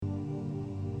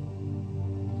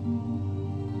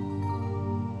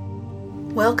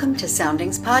Welcome to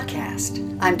Soundings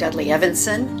Podcast. I'm Dudley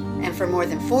Evanson, and for more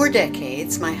than 4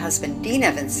 decades, my husband Dean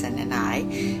Evanson and I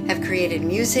have created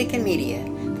music and media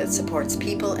that supports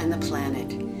people and the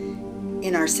planet.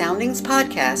 In our Soundings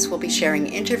Podcast, we'll be sharing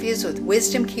interviews with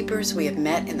wisdom keepers we have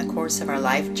met in the course of our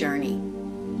life journey.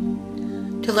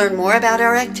 To learn more about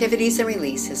our activities and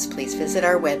releases, please visit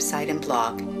our website and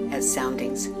blog at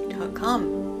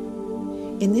soundings.com.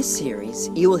 In this series,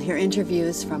 you will hear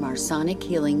interviews from our Sonic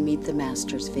Healing Meet the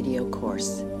Masters video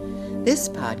course. This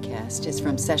podcast is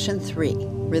from Session 3,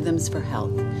 Rhythms for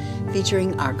Health,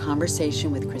 featuring our conversation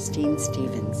with Christine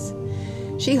Stevens.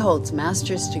 She holds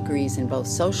master's degrees in both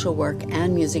social work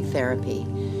and music therapy,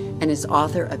 and is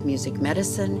author of Music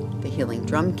Medicine, The Healing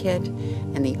Drum Kit,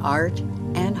 and The Art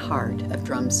and Heart of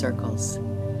Drum Circles.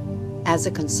 As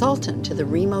a consultant to the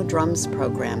Remo Drums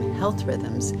program,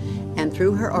 HealthRHYTHMS, and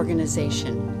through her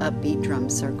organization, UpBeat Drum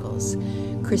Circles,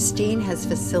 Christine has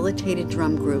facilitated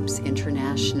drum groups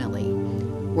internationally,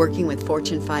 working with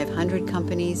Fortune 500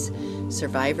 companies,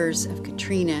 survivors of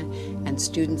Katrina, and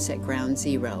students at Ground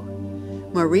Zero.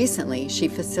 More recently, she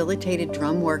facilitated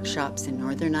drum workshops in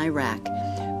northern Iraq,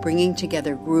 bringing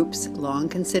together groups long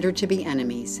considered to be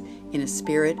enemies in a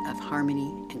spirit of harmony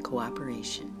and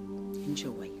cooperation.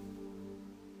 Enjoy.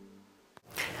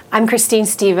 I'm Christine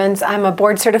Stevens. I'm a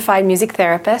board-certified music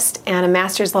therapist and a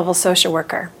master's level social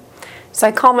worker. So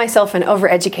I call myself an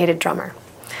overeducated drummer.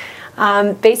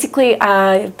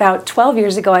 About 12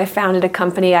 years ago, I founded a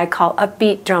company I call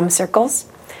UpBeat Drum Circles.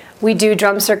 We do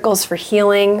drum circles for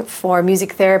healing, for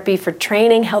music therapy, for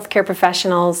training healthcare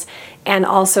professionals, and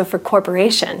also for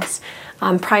corporations.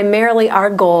 Primarily, our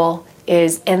goal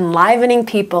is enlivening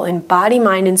people in body,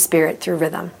 mind, and spirit through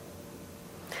rhythm.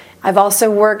 I've also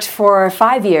worked for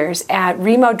 5 years at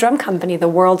Remo Drum Company, the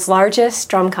world's largest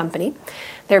drum company.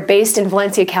 They're based in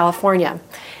Valencia, California.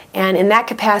 And in that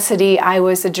capacity, I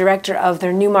was the director of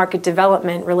their new market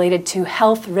development related to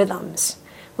HealthRHYTHMS,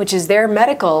 which is their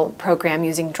medical program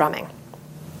using drumming.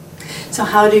 So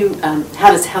how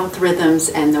does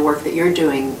HealthRHYTHMS and the work that you're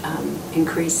doing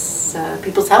increase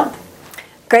people's health?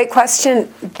 Great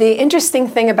question. The interesting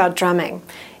thing about drumming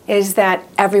is that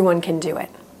everyone can do it.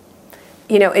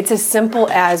 You know, it's as simple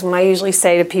as when I usually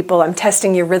say to people, I'm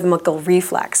testing your rhythmical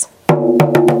reflex.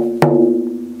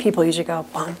 People usually go,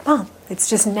 bum, bum. It's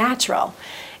just natural.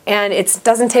 And it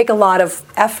doesn't take a lot of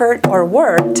effort or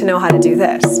work to know how to do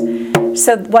this.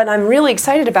 So what I'm really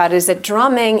excited about is that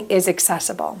drumming is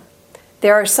accessible.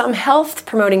 There are some health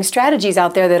promoting strategies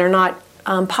out there that are not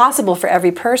possible for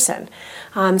every person.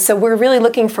 So we're really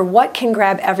looking for what can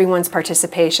grab everyone's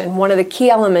participation. One of the key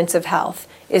elements of health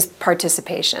is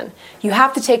participation. You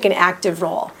have to take an active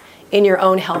role in your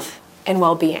own health and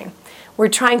well-being. We're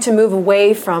trying to move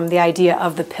away from the idea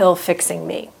of the pill fixing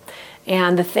me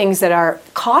and the things that are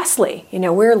costly. You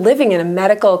know, we're living in a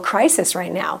medical crisis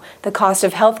right now. The cost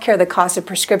of healthcare, the cost of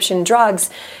prescription drugs,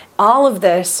 all of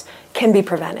this can be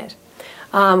prevented.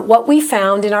 What we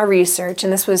found in our research,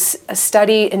 and this was a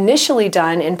study initially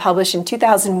done and published in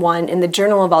 2001 in the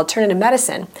Journal of Alternative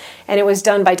Medicine, and it was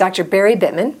done by Dr. Barry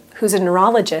Bittman, who's a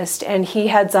neurologist, and he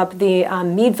heads up the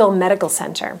Meadville Medical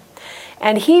Center.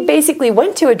 And he basically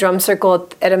went to a drum circle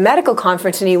at a medical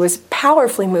conference, and he was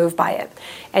powerfully moved by it,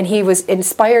 and he was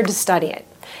inspired to study it.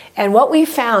 And what we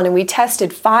found, and we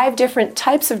tested 5 different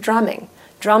types of drumming: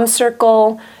 drum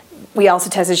circle. We also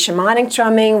tested shamanic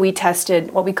drumming. We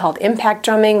tested what we called impact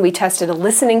drumming. We tested a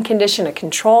listening condition, a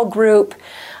control group.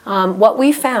 What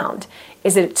we found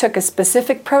is that it took a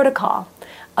specific protocol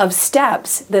of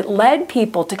steps that led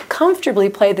people to comfortably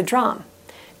play the drum.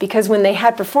 Because when they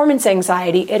had performance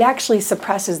anxiety, it actually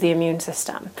suppresses the immune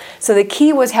system. So the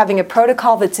key was having a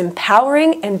protocol that's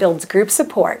empowering and builds group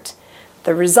support.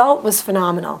 The result was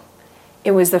phenomenal.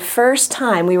 It was the first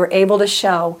time we were able to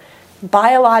show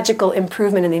biological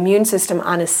improvement in the immune system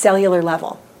on a cellular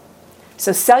level.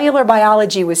 So cellular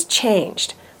biology was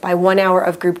changed by 1 hour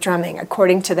of group drumming,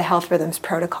 according to the HealthRHYTHMS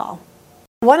protocol.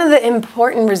 One of the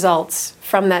important results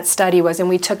from that study was, and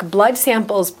we took blood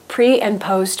samples pre and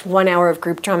post 1 hour of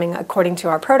group drumming according to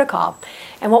our protocol.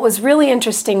 And what was really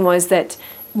interesting was that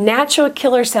natural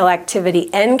killer cell activity,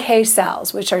 NK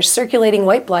cells, which are circulating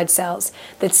white blood cells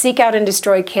that seek out and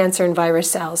destroy cancer and virus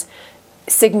cells,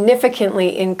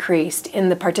 significantly increased in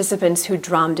the participants who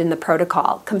drummed in the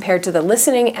protocol compared to the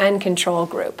listening and control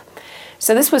group.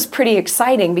 So this was pretty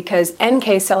exciting because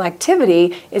NK cell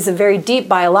activity is a very deep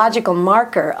biological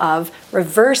marker of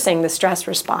reversing the stress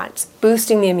response,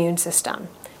 boosting the immune system.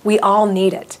 We all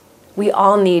need it. We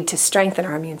all need to strengthen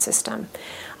our immune system.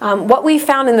 What we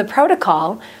found in the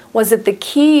protocol was that the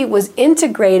key was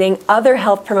integrating other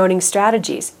health promoting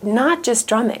strategies, not just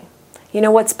drumming.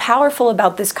 What's powerful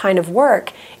about this kind of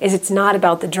work is it's not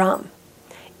about the drum.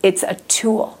 It's a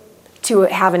tool to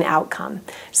have an outcome.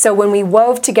 So when we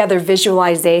wove together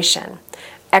visualization,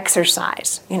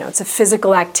 exercise, it's a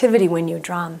physical activity when you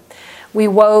drum. We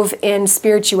wove in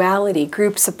spirituality,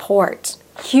 group support,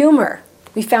 humor.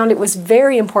 We found it was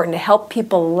very important to help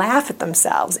people laugh at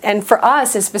themselves, and for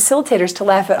us as facilitators to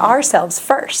laugh at ourselves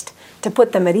first, to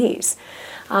put them at ease.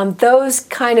 Those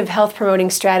kind of health promoting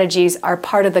strategies are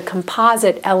part of the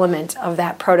composite element of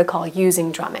that protocol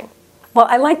using drumming. Well,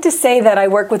 I like to say that I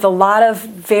work with a lot of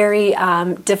very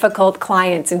difficult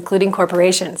clients, including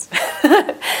corporations.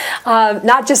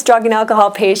 Not just drug and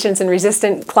alcohol patients and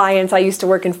resistant clients. I used to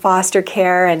work in foster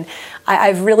care, and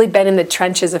I've really been in the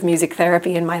trenches of music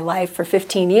therapy in my life for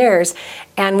 15 years.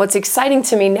 And what's exciting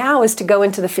to me now is to go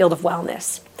into the field of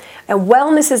wellness. And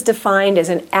wellness is defined as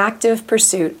an active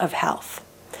pursuit of health.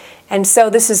 And so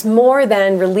this is more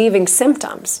than relieving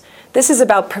symptoms. This is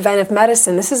about preventive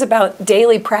medicine. This is about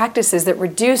daily practices that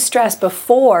reduce stress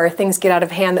before things get out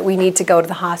of hand that we need to go to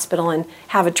the hospital and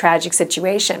have a tragic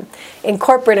situation. In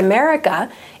corporate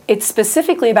America, it's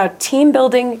specifically about team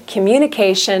building,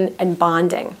 communication, and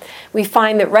bonding. We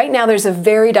find that right now there's a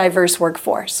very diverse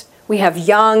workforce. We have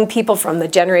young people from the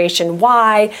Generation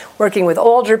Y working with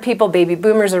older people, baby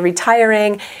boomers are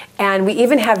retiring, and we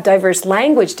even have diverse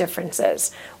language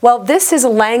differences. Well, this is a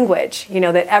language,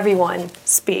 that everyone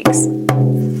speaks.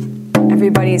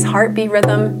 Everybody's heartbeat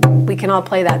rhythm, we can all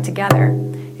play that together.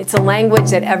 It's a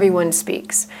language that everyone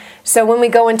speaks. So when we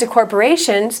go into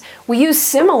corporations, we use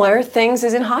similar things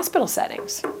as in hospital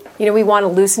settings. We want to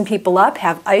loosen people up,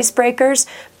 have icebreakers,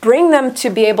 bring them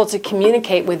to be able to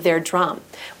communicate with their drum.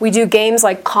 We do games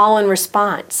like call and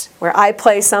response, where I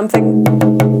play something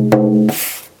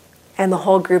and the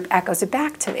whole group echoes it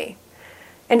back to me.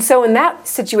 And so in that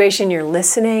situation, you're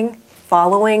listening,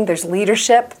 following, there's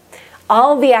leadership.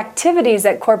 All the activities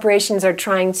that corporations are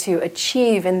trying to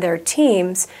achieve in their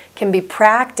teams can be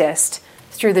practiced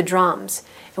through the drums.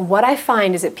 And what I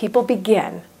find is that people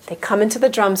they come into the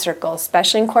drum circle,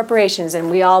 especially in corporations, and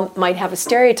we all might have a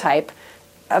stereotype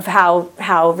of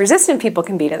how resistant people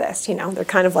can be to this. They're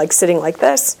kind of like sitting like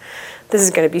this. This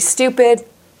is going to be stupid.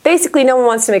 Basically, no one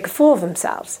wants to make a fool of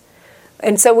themselves.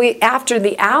 And so after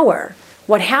the hour,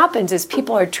 what happens is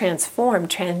people are transformed,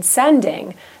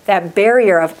 transcending that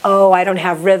barrier of, I don't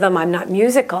have rhythm, I'm not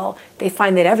musical. They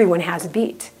find that everyone has a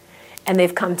beat, and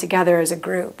they've come together as a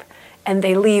group. And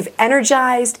they leave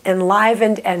energized,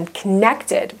 enlivened, and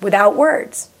connected without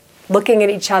words, looking at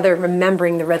each other,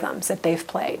 remembering the rhythms that they've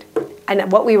played.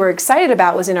 And what we were excited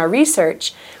about was in our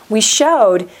research, we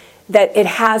showed that it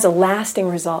has a lasting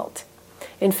result.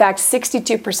 In fact,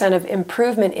 62% of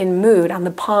improvement in mood on the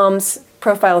PALMS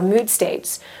profile of mood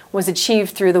states was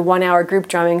achieved through the 1-hour group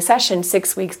drumming session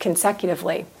 6 weeks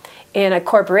consecutively in a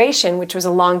corporation, which was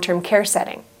a long-term care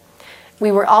setting.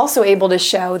 We were also able to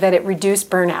show that it reduced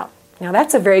burnout. Now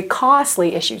that's a very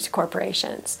costly issue to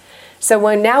corporations. So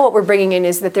now what we're bringing in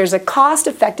is that there's a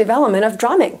cost-effective element of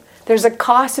drumming. There's a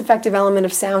cost-effective element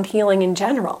of sound healing in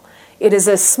general. It is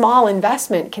a small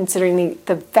investment considering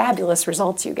the fabulous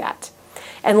results you get.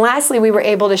 And lastly, we were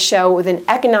able to show with an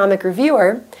economic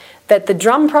reviewer that the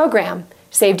drum program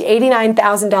saved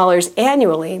 $89,000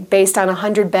 annually based on a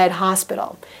 100-bed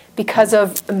hospital because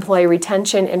of employee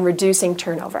retention and reducing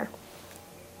turnover.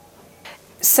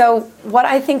 So what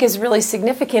I think is really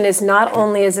significant is not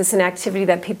only is this an activity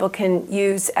that people can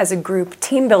use as a group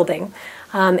team building,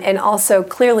 and also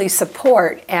clearly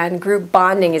support and group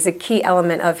bonding is a key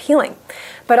element of healing,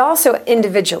 but also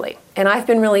individually. And I've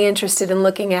been really interested in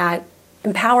looking at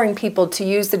empowering people to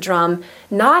use the drum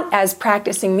not as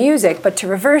practicing music, but to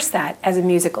reverse that as a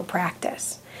musical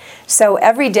practice. So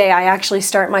every day I actually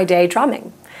start my day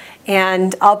drumming.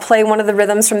 And I'll play one of the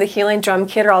rhythms from the Healing Drum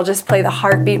Kit, or I'll just play the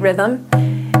heartbeat rhythm.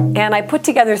 And I put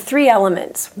together 3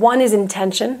 elements. One is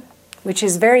intention, which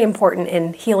is very important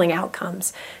in healing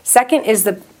outcomes. Second is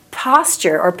the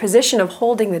posture or position of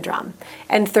holding the drum.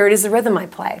 And third is the rhythm I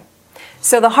play.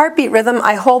 So the heartbeat rhythm,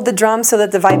 I hold the drum so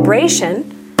that the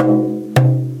vibration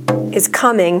is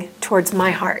coming towards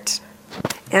my heart.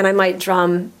 And I might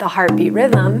drum the heartbeat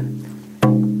rhythm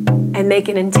and make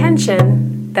an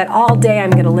intention that all day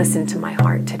I'm going to listen to my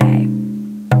heart today.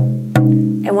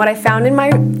 And what I found in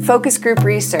my focus group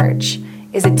research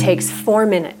is it takes 4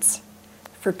 minutes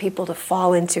for people to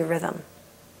fall into rhythm.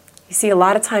 You see, a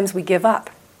lot of times we give up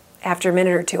after a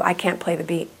minute or two. I can't play the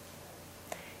beat.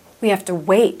 We have to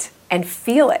wait and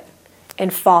feel it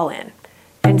and fall in.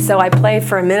 And so I play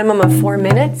for a minimum of 4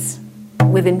 minutes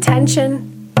with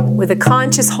intention, with a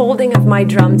conscious holding of my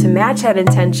drum to match that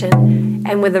intention,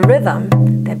 and with a rhythm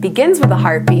that begins with a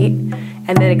heartbeat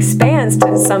and then expands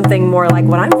to something more like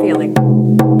what I'm feeling.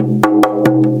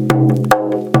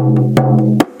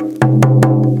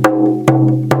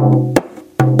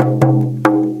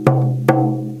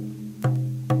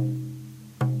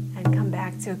 And come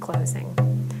back to a closing.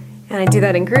 And I do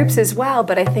that in groups as well,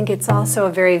 but I think it's also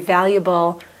a very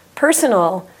valuable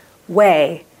personal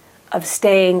way of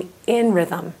staying in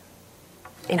rhythm,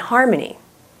 in harmony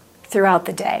throughout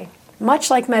the day. Much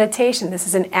like meditation, this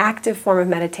is an active form of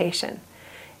meditation,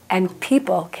 and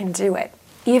people can do it.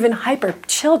 Even hyper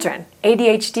children,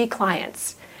 ADHD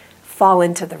clients, fall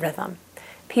into the rhythm.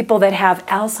 People that have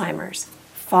Alzheimer's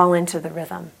fall into the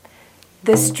rhythm.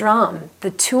 This drum,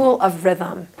 the tool of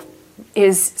rhythm,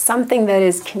 is something that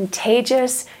is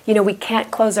contagious. You know, we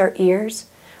can't close our ears.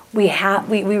 We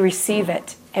receive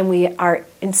it, and we are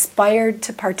inspired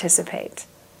to participate.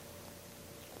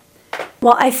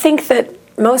 Well, I think that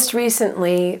most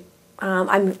recently,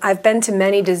 I've been to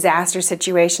many disaster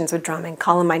situations with drumming.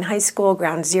 Columbine High School,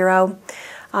 Ground Zero.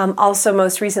 Also,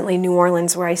 most recently, New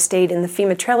Orleans, where I stayed in the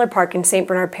FEMA trailer park in St.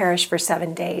 Bernard Parish for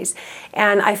 7 days.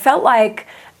 And I felt like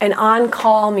an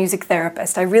on-call music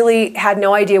therapist. I really had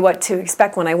no idea what to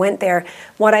expect when I went there.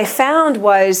 What I found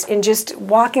was, in just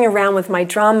walking around with my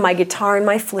drum, my guitar, and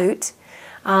my flute,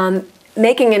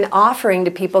 making an offering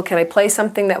to people. Can I play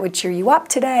something that would cheer you up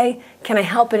today? Can I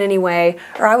help in any way?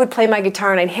 Or I would play my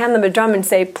guitar and I'd hand them a drum and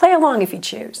say, play along if you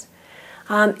choose.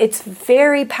 It's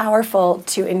very powerful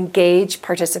to engage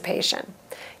participation.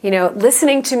 You know,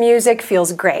 listening to music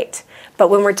feels great, but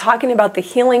when we're talking about the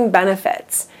healing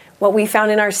benefits, what we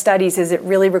found in our studies is it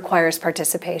really requires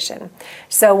participation.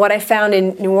 So what I found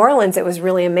in New Orleans that was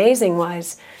really amazing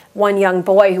was one young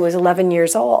boy who was 11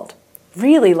 years old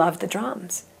really loved the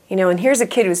drums. You know, and here's a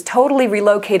kid who's totally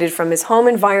relocated from his home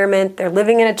environment. They're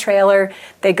living in a trailer.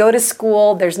 They go to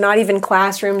school. There's not even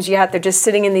classrooms yet. They're just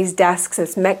sitting in these desks.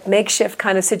 It's makeshift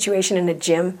kind of situation in a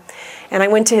gym. And I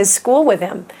went to his school with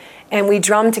him, and we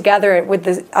drummed together with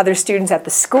the other students at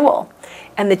the school.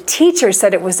 And the teacher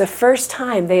said it was the first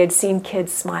time they had seen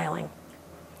kids smiling.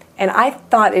 And I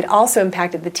thought it also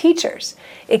impacted the teachers.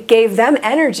 It gave them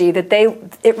energy that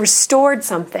it restored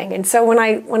something. And so when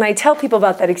I tell people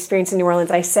about that experience in New Orleans,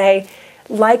 I say,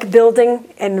 like building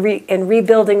and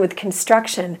rebuilding with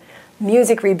construction,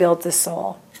 music rebuilds the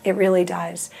soul. It really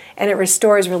does. And it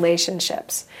restores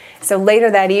relationships. So later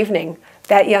that evening,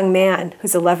 that young man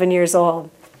who's 11 years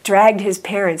old dragged his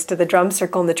parents to the drum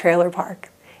circle in the trailer park.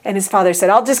 And his father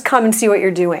said, I'll just come and see what you're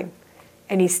doing.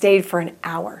 And he stayed for an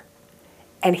hour.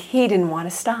 And he didn't want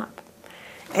to stop.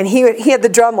 And he had the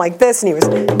drum like this, and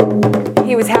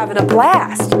he was having a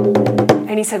blast.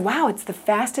 And he said, wow, it's the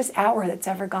fastest hour that's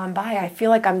ever gone by. I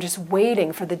feel like I'm just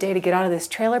waiting for the day to get out of this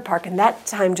trailer park, and that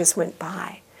time just went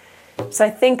by. So I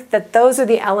think that those are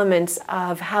the elements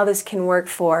of how this can work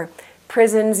for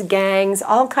prisons, gangs,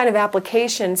 all kind of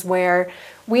applications where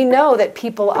we know that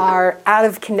people are out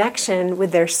of connection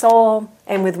with their soul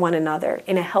and with one another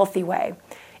in a healthy way.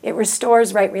 It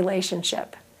restores right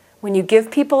relationship. When you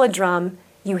give people a drum,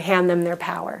 you hand them their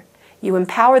power. You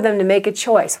empower them to make a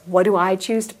choice. What do I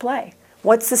choose to play?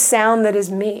 What's the sound that is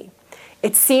me?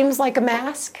 It seems like a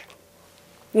mask.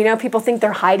 You know, people think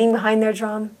they're hiding behind their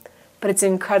drum, but it's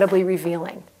incredibly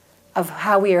revealing of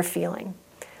how we are feeling.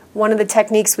 One of the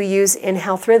techniques we use in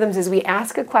Health Rhythms is we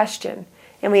ask a question,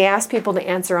 and we ask people to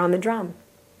answer on the drum.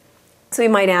 So we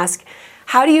might ask,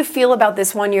 how do you feel about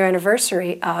this 1-year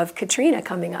anniversary of Katrina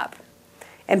coming up?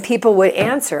 And people would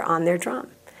answer on their drum.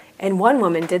 And one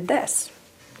woman did this.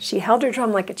 She held her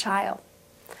drum like a child,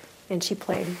 and she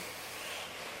played.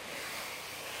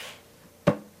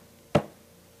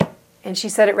 And she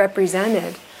said it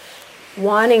represented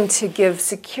wanting to give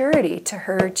security to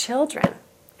her children.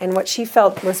 And what she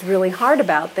felt was really hard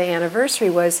about the anniversary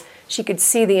was she could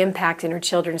see the impact in her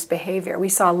children's behavior. We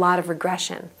saw a lot of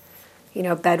regression. You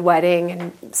know, bedwetting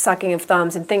and sucking of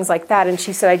thumbs and things like that. And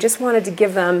she said, I just wanted to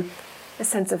give them a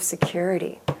sense of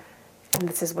security. And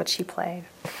this is what she played.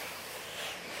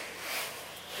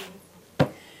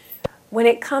 When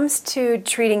it comes to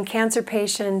treating cancer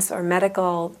patients or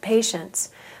medical patients,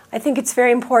 I think it's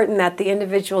very important that the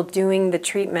individual doing the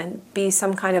treatment be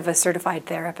some kind of a certified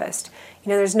therapist.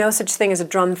 You know, there's no such thing as a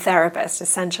drum therapist,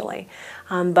 essentially.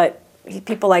 But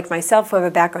people like myself who have a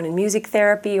background in music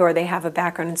therapy, or they have a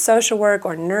background in social work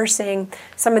or nursing,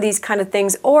 some of these kind of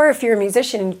things, or if you're a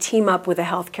musician and you team up with a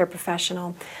healthcare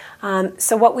professional.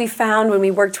 So what we found when we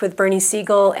worked with Bernie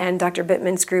Siegel and Dr.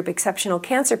 Bittman's group, Exceptional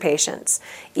Cancer Patients,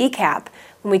 ECAP,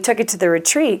 when we took it to the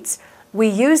retreats, we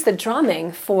used the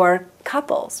drumming for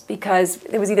couples because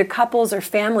it was either couples or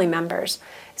family members.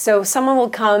 So someone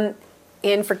will come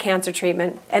in for cancer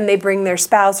treatment and they bring their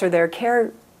spouse or their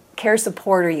caregiver care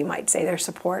supporter, you might say, their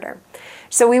supporter.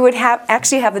 So we would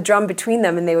actually have the drum between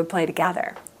them and they would play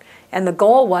together. And the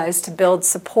goal was to build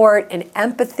support and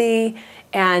empathy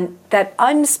and that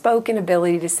unspoken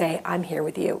ability to say, I'm here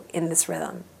with you in this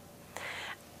rhythm.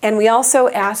 And we also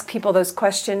ask people those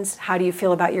questions, how do you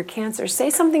feel about your cancer? Say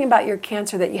something about your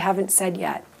cancer that you haven't said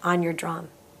yet on your drum.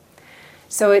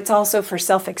 So it's also for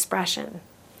self-expression.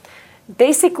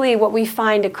 Basically, what we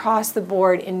find across the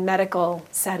board in medical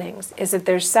settings is that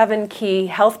there's 7 key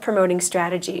health-promoting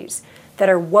strategies that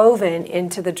are woven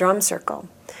into the drum circle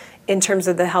in terms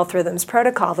of the HealthRHYTHMS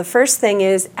protocol. The first thing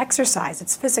is exercise,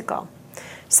 it's physical.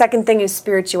 Second thing is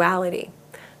spirituality.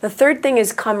 The third thing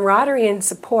is camaraderie and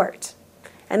support.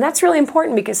 And that's really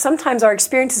important because sometimes our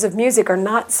experiences of music are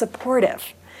not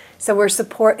supportive. So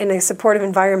we're in a supportive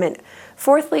environment.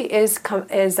 Fourthly is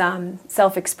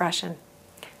self-expression.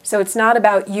 So it's not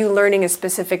about you learning a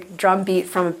specific drum beat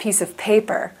from a piece of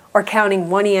paper or counting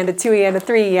 1 and a 2 and a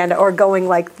 3 and or going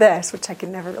like this, which I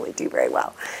can never really do very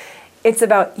well. It's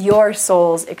about your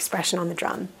soul's expression on the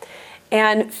drum.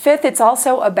 And fifth, it's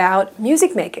also about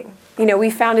music making. You know, we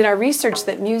found in our research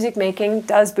that music making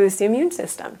does boost the immune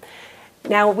system.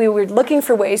 Now, we were looking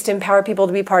for ways to empower people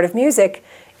to be part of music.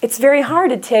 It's very hard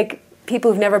to take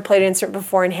people who've never played an instrument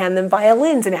before and hand them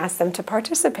violins and ask them to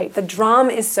participate. The drum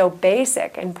is so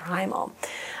basic and primal.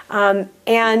 And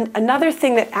another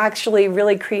thing that actually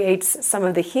really creates some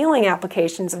of the healing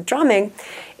applications of drumming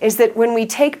is that when we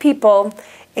take people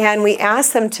and we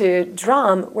ask them to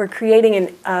drum, we're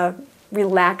creating a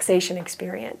relaxation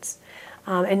experience.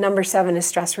 And number 7 is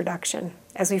stress reduction.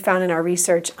 As we found in our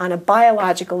research, on a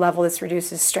biological level, this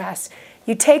reduces stress.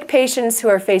 You take patients who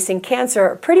are facing cancer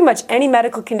or pretty much any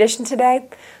medical condition today,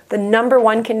 the number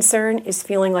 1 concern is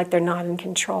feeling like they're not in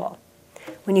control.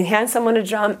 When you hand someone a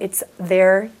drum, it's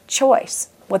their choice,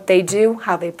 what they do,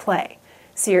 how they play.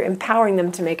 So you're empowering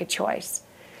them to make a choice.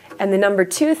 And the number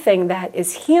 2 thing that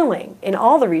is healing in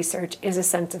all the research is a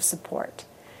sense of support.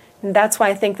 And that's why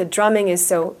I think the drumming is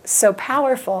so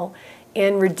powerful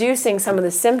in reducing some of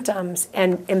the symptoms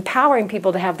and empowering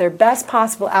people to have their best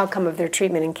possible outcome of their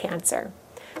treatment in cancer.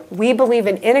 We believe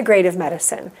in integrative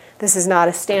medicine. This is not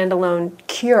a standalone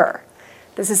cure.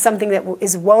 This is something that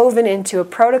is woven into a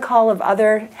protocol of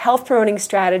other health-promoting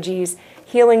strategies,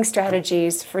 healing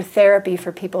strategies for therapy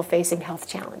for people facing health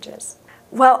challenges.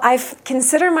 Well, I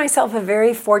consider myself a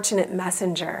very fortunate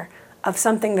messenger of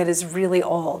something that is really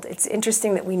old. It's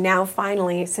interesting that we now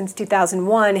finally, since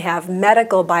 2001, have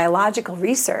medical biological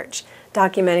research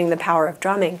documenting the power of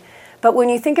drumming. But when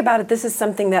you think about it, this is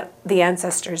something that the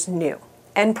ancestors knew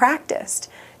and practiced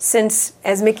since,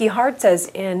 as Mickey Hart says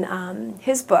in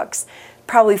his books,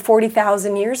 probably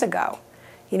 40,000 years ago.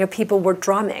 You know, people were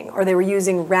drumming or they were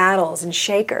using rattles and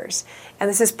shakers. And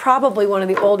this is probably one of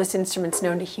the oldest instruments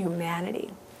known to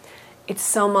humanity. It's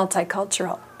so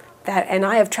multicultural. And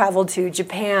I have traveled to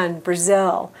Japan,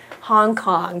 Brazil, Hong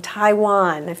Kong,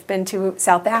 Taiwan. I've been to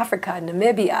South Africa,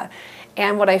 Namibia.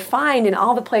 And what I find in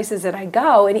all the places that I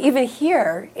go, and even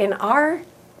here in our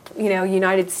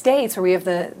United States where we have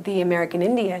the American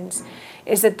Indians,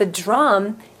 is that the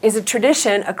drum is a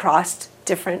tradition across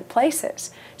different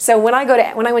places. So when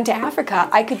I went to Africa,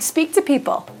 I could speak to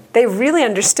people. They really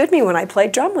understood me when I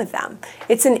played drum with them.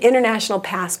 It's an international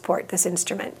passport, this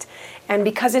instrument. And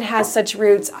because it has such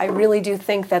roots, I really do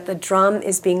think that the drum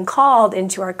is being called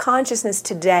into our consciousness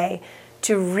today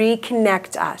to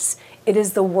reconnect us. It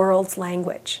is the world's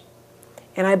language.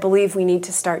 And I believe we need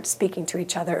to start speaking to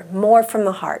each other more from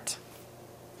the heart.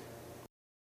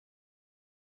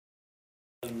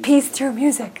 Peace through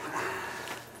music.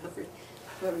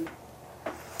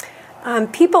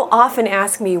 People often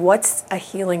ask me, what's a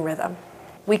healing rhythm?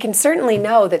 We can certainly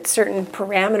know that certain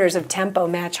parameters of tempo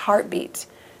match heartbeat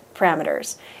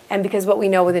parameters. And because what we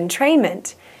know with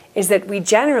entrainment is that we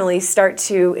generally start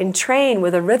to entrain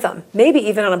with a rhythm, maybe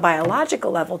even on a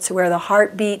biological level, to where the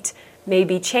heartbeat may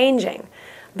be changing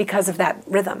because of that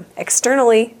rhythm.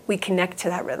 Externally, we connect to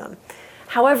that rhythm.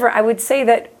 However, I would say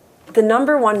that the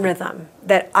number 1 rhythm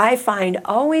that I find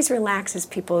always relaxes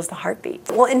people is the heartbeat.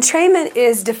 Well, entrainment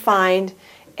is defined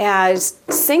as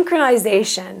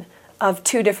synchronization of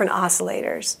 2 different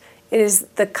oscillators. It is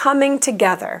the coming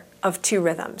together of 2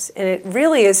 rhythms. And it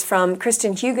really is from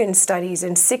Christian Huygens' studies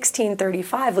in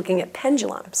 1635 looking at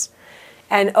pendulums.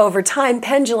 And over time,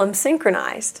 pendulums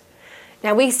synchronized.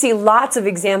 Now we see lots of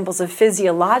examples of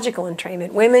physiological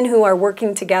entrainment. Women who are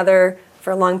working together for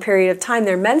a long period of time,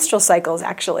 their menstrual cycles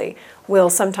actually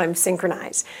will sometimes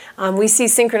synchronize. We see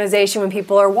synchronization when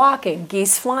people are walking,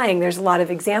 geese flying. There's a lot of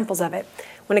examples of it.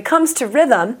 When it comes to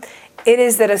rhythm, it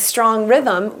is that a strong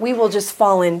rhythm, we will just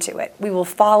fall into it. We will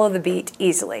follow the beat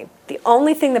easily. The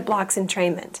only thing that blocks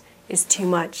entrainment is too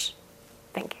much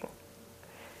thinking.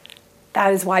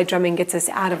 That is why drumming gets us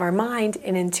out of our mind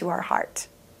and into our heart.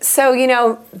 So,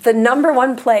 the number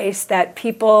one place that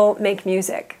people make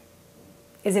music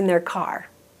is in their car.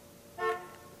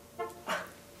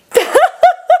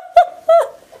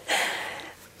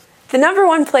 The number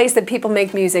one place that people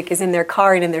make music is in their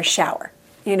car and in their shower.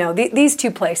 These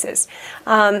two places.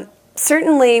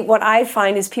 Certainly what I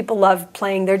find is people love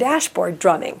playing their dashboard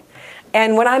drumming.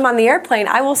 And when I'm on the airplane,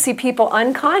 I will see people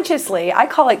unconsciously, I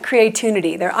call it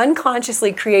creatunity. They're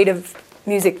unconsciously creative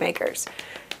music makers.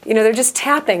 They're just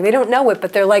tapping. They don't know it,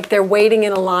 but they're waiting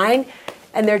in a line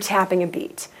and they're tapping a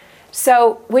beat.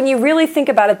 So when you really think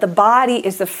about it, the body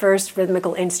is the first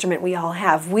rhythmical instrument we all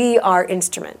have. We are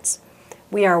instruments.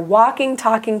 We are walking,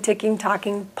 talking, ticking,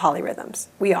 talking polyrhythms.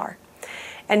 We are.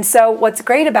 And so what's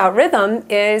great about rhythm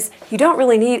is you don't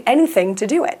really need anything to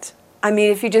do it. I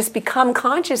mean, if you just become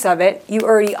conscious of it, you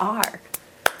already are.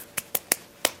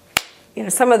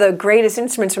 Some of the greatest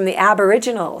instruments from the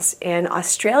Aboriginals in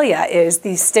Australia is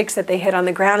these sticks that they hit on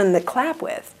the ground and they clap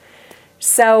with.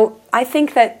 So I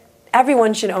think that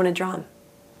everyone should own a drum.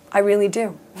 I really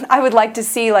do. I would like to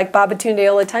see, like Babatunde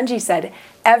Olatunji said,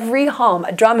 every home,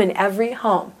 a drum in every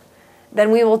home.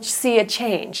 Then we will see a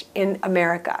change in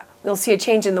America. We'll see a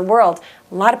change in the world.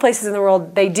 A lot of places in the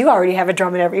world, they do already have a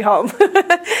drum in every home.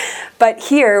 But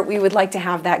here, we would like to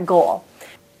have that goal.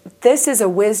 This is a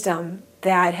wisdom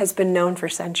that has been known for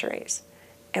centuries,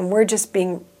 and we're just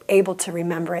being able to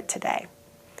remember it today.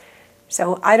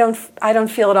 So I don't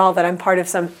feel at all that I'm part of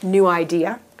some new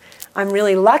idea. I'm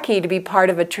really lucky to be part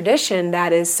of a tradition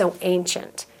that is so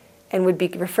ancient and would be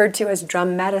referred to as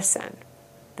drum medicine.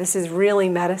 This is really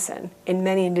medicine in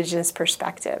many indigenous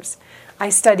perspectives. I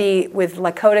study with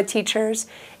Lakota teachers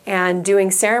and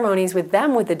doing ceremonies with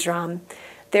them with the drum.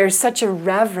 There's such a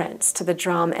reverence to the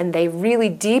drum, and they really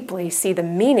deeply see the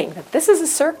meaning that this is a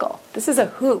circle, this is a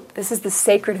hoop, this is the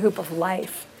sacred hoop of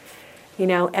life.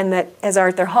 And that, as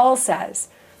Arthur Hall says,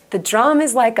 the drum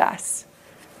is like us.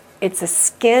 It's a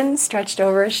skin stretched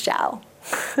over a shell.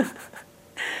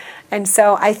 And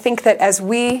so I think that as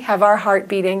we have our heart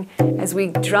beating, as we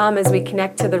drum, as we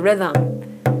connect to the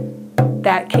rhythm,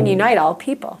 that can unite all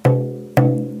people.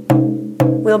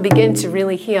 We'll begin to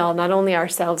really heal not only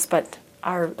ourselves, but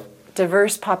our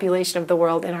diverse population of the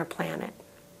world and our planet.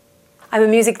 I'm a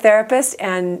music therapist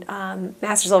and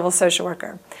master's level social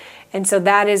worker. And so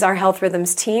that is our Health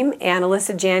Rhythms team, and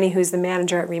Alyssa Janney, who's the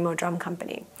manager at Remo Drum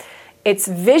Company. It's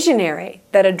visionary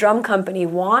that a drum company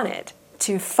wanted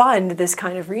to fund this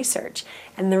kind of research.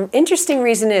 And the interesting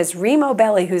reason is Remo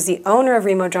Belly, who's the owner of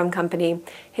Remo Drum Company,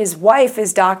 his wife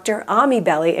is Dr. Ami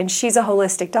Belly, and she's a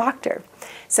holistic doctor.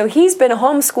 So he's been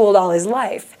homeschooled all his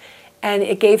life, and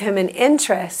it gave him an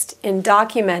interest in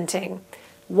documenting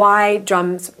why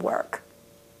drums work.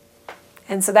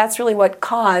 And so that's really what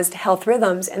caused Health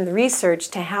Rhythms and the research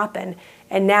to happen.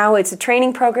 And now it's a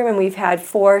training program, and we've had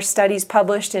 4 studies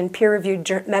published in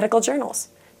peer-reviewed medical journals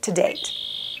to date.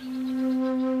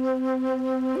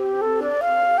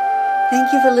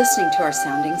 Thank you for listening to our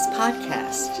Soundings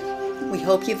podcast. We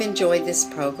hope you've enjoyed this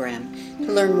program.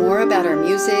 To learn more about our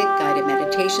music, guided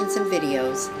meditations, and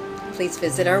videos, please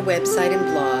visit our website and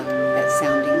blog at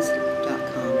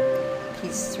soundings.com.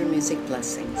 Peace through music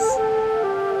blessings.